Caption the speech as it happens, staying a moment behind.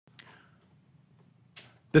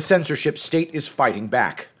The censorship state is fighting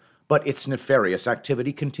back, but its nefarious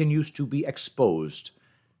activity continues to be exposed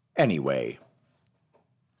anyway.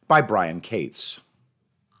 By Brian Cates.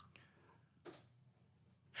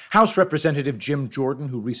 House Representative Jim Jordan,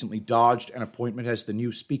 who recently dodged an appointment as the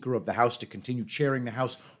new Speaker of the House to continue chairing the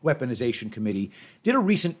House Weaponization Committee, did a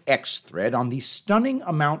recent X thread on the stunning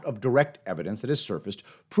amount of direct evidence that has surfaced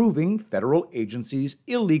proving federal agencies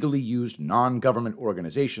illegally used non-government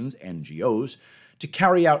organizations, NGOs, to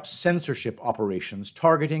carry out censorship operations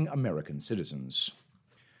targeting American citizens.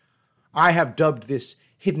 I have dubbed this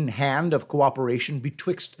hidden hand of cooperation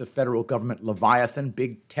betwixt the federal government Leviathan,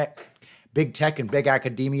 big tech, and big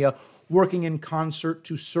academia working in concert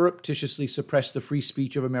to surreptitiously suppress the free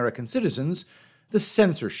speech of American citizens, the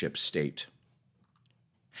censorship state.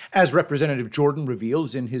 As Representative Jordan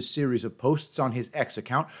reveals in his series of posts on his X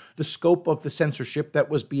account, the scope of the censorship that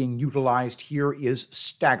was being utilized here is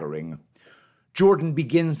staggering. Jordan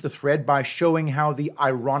begins the thread by showing how the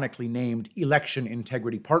ironically named Election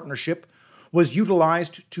Integrity Partnership was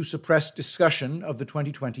utilized to suppress discussion of the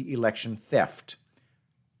 2020 election theft.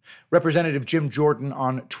 Representative Jim Jordan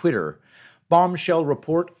on Twitter. Bombshell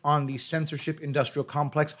report on the censorship industrial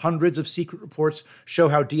complex. Hundreds of secret reports show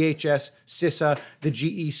how DHS, CISA, the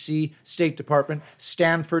GEC, State Department,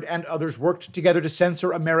 Stanford, and others worked together to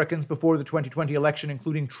censor Americans before the 2020 election,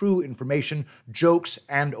 including true information, jokes,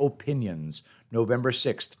 and opinions. November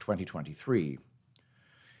 6th, 2023.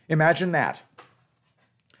 Imagine that.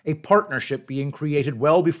 A partnership being created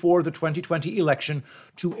well before the 2020 election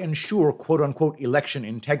to ensure quote-unquote election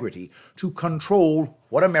integrity, to control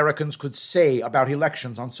what Americans could say about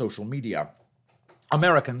elections on social media.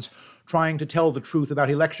 Americans trying to tell the truth about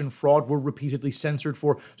election fraud were repeatedly censored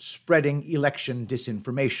for spreading election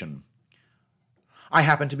disinformation. I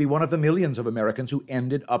happen to be one of the millions of Americans who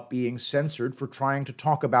ended up being censored for trying to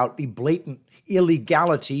talk about the blatant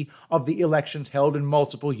illegality of the elections held in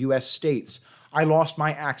multiple U.S. states. I lost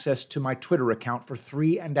my access to my Twitter account for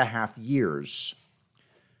 3.5 years.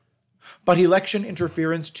 But election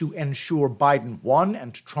interference to ensure Biden won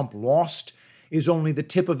and Trump lost is only the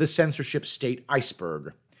tip of the censorship state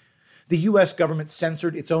iceberg. The U.S. government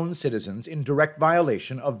censored its own citizens in direct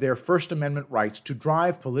violation of their First Amendment rights to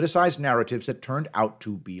drive politicized narratives that turned out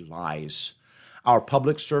to be lies. Our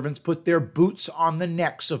public servants put their boots on the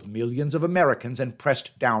necks of millions of Americans and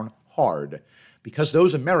pressed down hard, because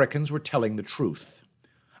those Americans were telling the truth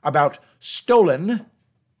about stolen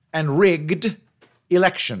and rigged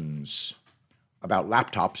elections, about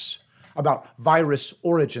laptops, about virus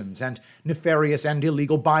origins and nefarious and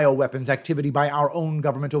illegal bioweapons activity by our own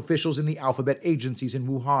government officials in the alphabet agencies in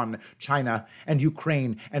Wuhan, China, and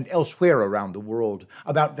Ukraine, and elsewhere around the world,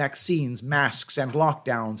 about vaccines, masks, and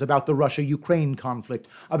lockdowns, about the Russia-Ukraine conflict,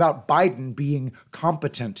 about Biden being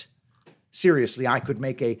competent. Seriously, I could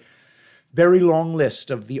make a very long list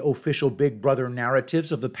of the official Big Brother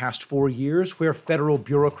narratives of the past 4 years where federal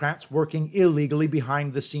bureaucrats working illegally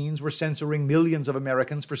behind the scenes were censoring millions of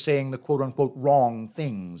Americans for saying the quote-unquote wrong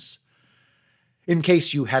things. In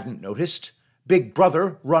case you hadn't noticed, Big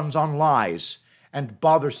Brother runs on lies, and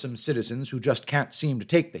bothersome citizens who just can't seem to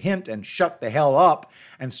take the hint and shut the hell up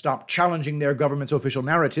and stop challenging their government's official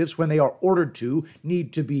narratives when they are ordered to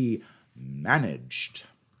need to be managed.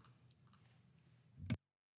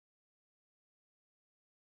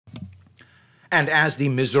 And as the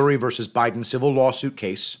Missouri versus Biden civil lawsuit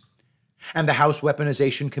case and the House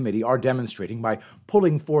Weaponization Committee are demonstrating by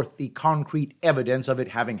pulling forth the concrete evidence of it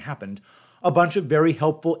having happened, a bunch of very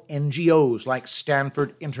helpful NGOs like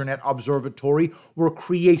Stanford Internet Observatory were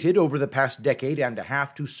created over the past decade and a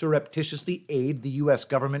half to surreptitiously aid the U.S.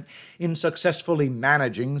 government in successfully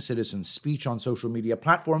managing citizen speech on social media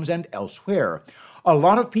platforms and elsewhere. A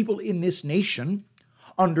lot of people in this nation,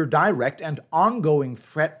 under direct and ongoing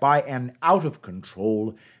threat by an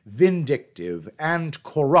out-of-control, vindictive, and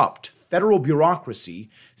corrupt federal bureaucracy,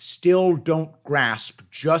 still don't grasp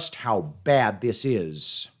just how bad this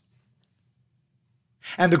is.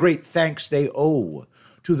 And the great thanks they owe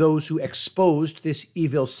to those who exposed this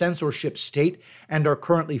evil censorship state and are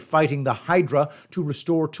currently fighting the Hydra to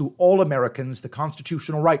restore to all Americans the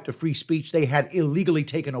constitutional right to free speech they had illegally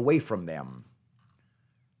taken away from them.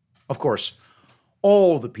 Of course,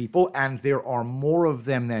 all the people, and there are more of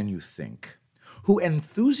them than you think, who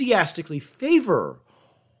enthusiastically favor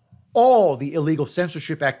all the illegal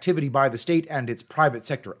censorship activity by the state and its private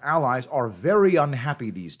sector allies are very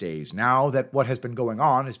unhappy these days, now that what has been going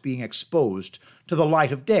on is being exposed to the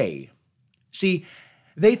light of day. See,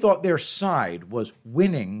 they thought their side was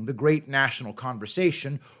winning the great national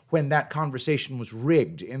conversation when that conversation was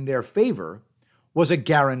rigged in their favor, was a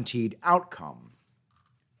guaranteed outcome.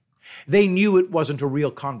 They knew it wasn't a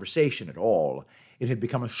real conversation at all. It had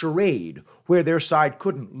become a charade where their side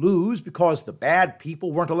couldn't lose because the bad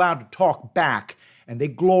people weren't allowed to talk back, and they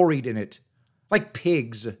gloried in it, like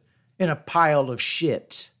pigs in a pile of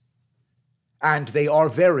shit. And they are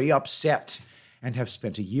very upset and have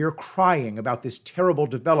spent a year crying about this terrible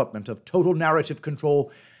development of total narrative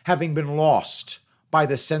control having been lost by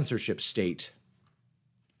the censorship state.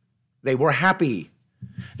 They were happy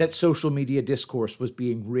that social media discourse was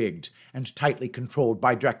being rigged and tightly controlled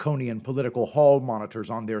by draconian political hall monitors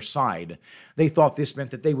on their side. They thought this meant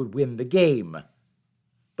that they would win the game.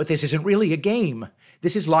 But this isn't really a game.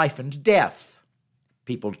 This is life and death.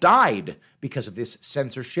 People died because of this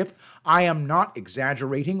censorship. I am not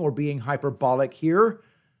exaggerating or being hyperbolic here.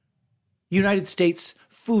 United States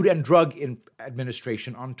Food and Drug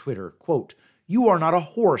Administration on Twitter, quote, "You are not a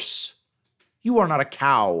horse. You are not a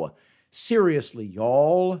cow. Seriously,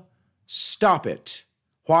 y'all, stop it.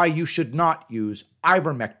 Why you should not use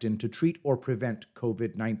ivermectin to treat or prevent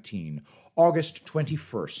COVID-19. August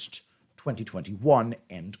 21st, 2021,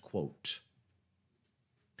 end quote."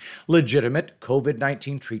 Legitimate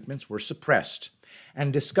COVID-19 treatments were suppressed,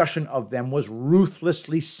 and discussion of them was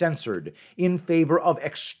ruthlessly censored in favor of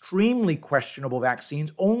extremely questionable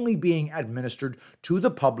vaccines only being administered to the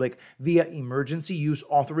public via emergency use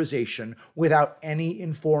authorization without any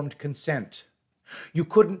informed consent. You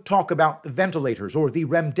couldn't talk about the ventilators or the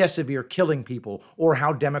remdesivir killing people or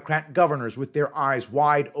how Democrat governors with their eyes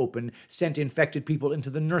wide open sent infected people into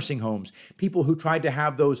the nursing homes. People who tried to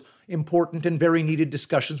have those important and very needed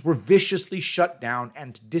discussions were viciously shut down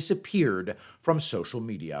and disappeared from social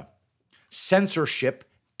media. Censorship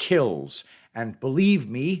kills. And believe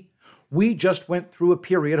me, we just went through a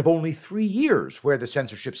period of only 3 years where the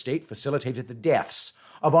censorship state facilitated the deaths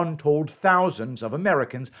of untold thousands of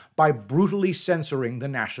Americans by brutally censoring the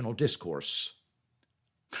national discourse.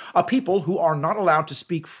 A people who are not allowed to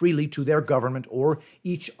speak freely to their government or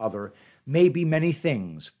each other may be many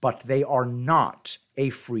things, but they are not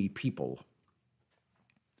a free people.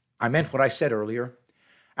 I meant what I said earlier.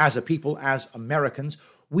 As a people, as Americans,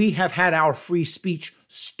 we have had our free speech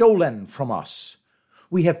stolen from us.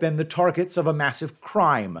 We have been the targets of a massive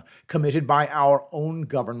crime committed by our own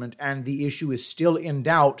government, and the issue is still in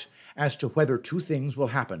doubt as to whether two things will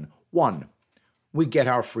happen. One, we get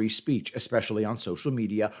our free speech, especially on social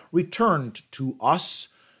media, returned to us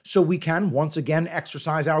so we can once again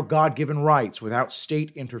exercise our God-given rights without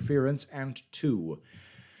state interference. And two,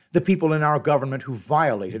 the people in our government who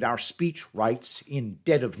violated our speech rights in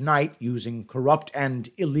dead of night using corrupt and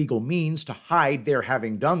illegal means to hide their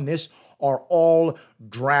having done this are all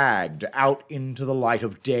dragged out into the light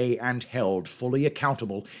of day and held fully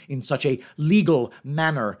accountable in such a legal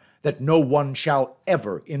manner that no one shall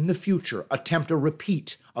ever in the future attempt a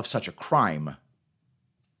repeat of such a crime.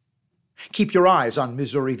 Keep your eyes on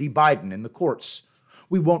Missouri v. Biden in the courts.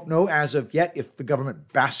 We won't know as of yet if the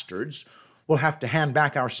government bastards will have to hand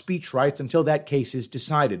back our speech rights until that case is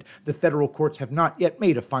decided. The federal courts have not yet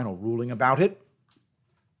made a final ruling about it.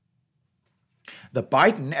 The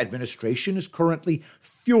Biden administration is currently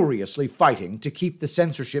furiously fighting to keep the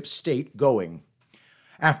censorship state going.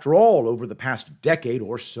 After all, over the past decade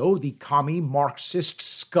or so, the commie Marxist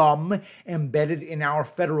scum embedded in our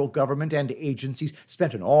federal government and agencies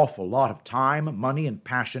spent an awful lot of time, money, and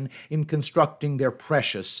passion in constructing their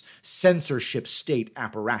precious censorship state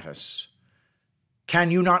apparatus.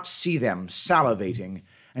 Can you not see them salivating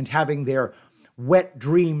and having their wet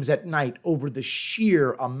dreams at night over the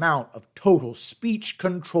sheer amount of total speech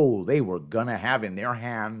control they were gonna have in their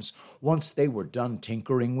hands once they were done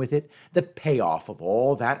tinkering with it? The payoff of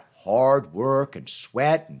all that hard work and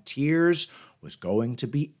sweat and tears was going to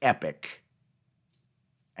be epic.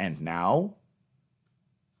 And now?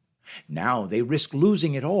 Now they risk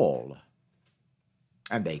losing it all.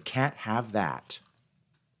 And they can't have that.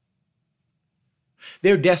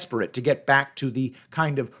 They're desperate to get back to the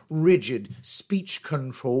kind of rigid speech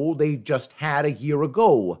control they just had a year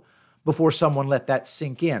ago, before someone let that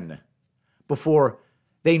sink in, before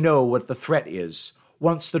they know what the threat is.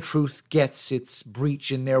 Once the truth gets its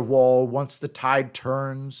breach in their wall, once the tide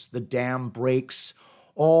turns, the dam breaks,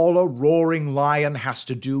 all a roaring lion has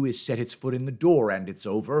to do is set its foot in the door and it's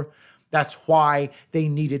over. That's why they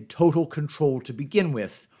needed total control to begin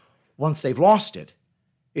with. Once they've lost it,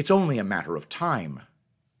 it's only a matter of time.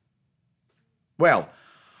 Well,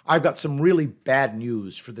 I've got some really bad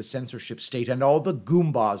news for the censorship state and all the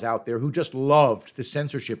goombas out there who just loved the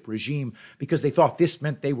censorship regime because they thought this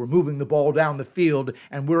meant they were moving the ball down the field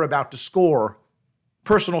and we're about to score.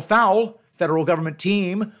 Personal foul, federal government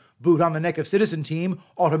team. Boot on the neck of Citizen Team,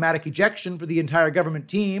 automatic ejection for the entire government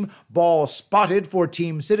team, ball spotted for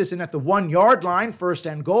Team Citizen at the 1-yard line, first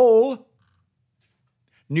and goal.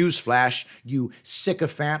 Newsflash, you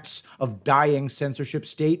sycophants of dying censorship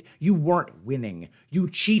state, you weren't winning. You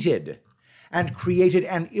cheated and created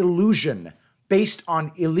an illusion based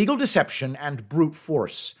on illegal deception and brute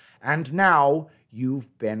force. And now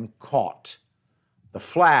you've been caught. The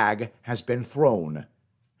flag has been thrown.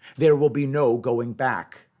 There will be no going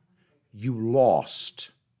back. You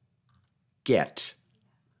lost. Get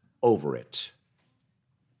over it.